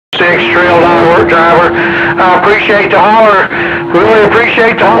Trail line work driver. I appreciate the holler. Really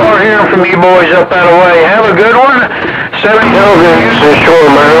appreciate the holler hearing from you boys up that way. Have a good one. 7 This is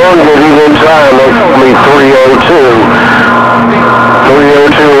Shore Maryland. Good evening time. They call me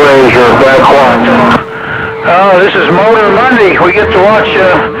 302 Ranger. Back quiet. This is Motor Monday. We get to watch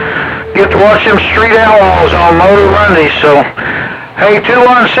them street outlaws on Motor Monday. So, hey,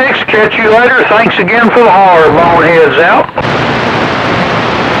 216. Catch you later. Thanks again for the holler. Bonehead's out.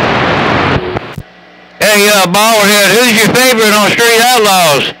 Hey, Bonehead, who's your favorite on Street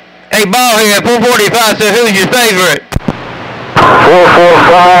Outlaws? Hey, Bonehead, 445 said, who's your favorite?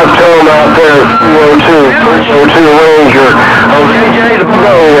 445, tell them out there, 302 Ranger. JJ the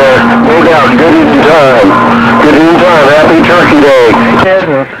Go there, no doubt, good evening time. Good evening time, happy Turkey Day.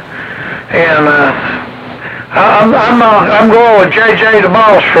 And I'm going with JJ the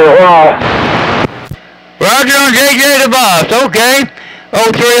Boss for a while. Roger on JJ the Boss, okay.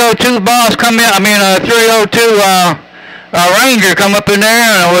 302 Boss come in, 302 Ranger come up in there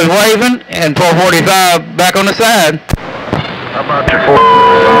and was waving, and 445 back on the side. How about your 4?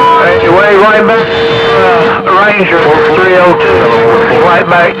 Hey, wave right back, Ranger 302. Right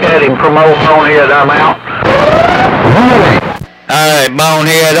back at him from old Bonehead. I'm out. Alright,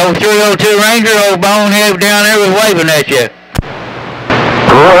 Bonehead. 302 Ranger, old Bonehead down there was waving at you.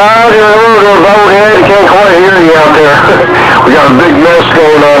 Roger, Bonehead, can't quite hear you out there. We got a big mess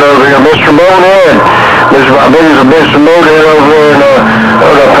going on over here. Mr. Bonehead. I think there's a Mr. Bonehead over there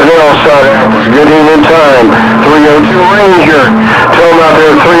on the Pinell side. Good evening time. 302 Ranger. Tell them out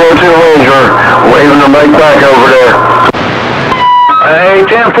there, 302 Ranger. Waving the mic back over there. Hey,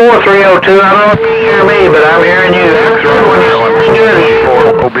 10-4, 302. I don't know if you hear me, but I'm hearing you.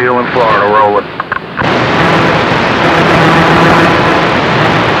 Mobile in Florida rolling.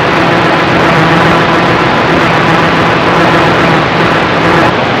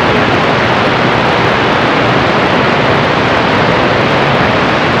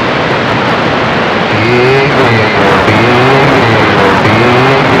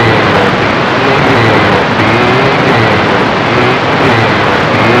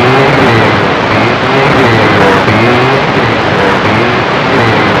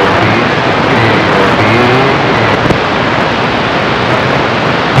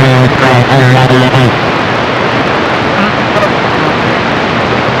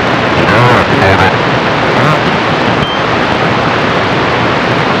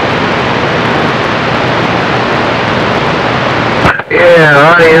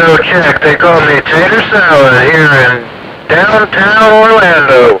 Yeah, audio check. They call me Tater Salad here in downtown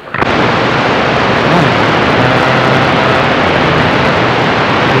Orlando.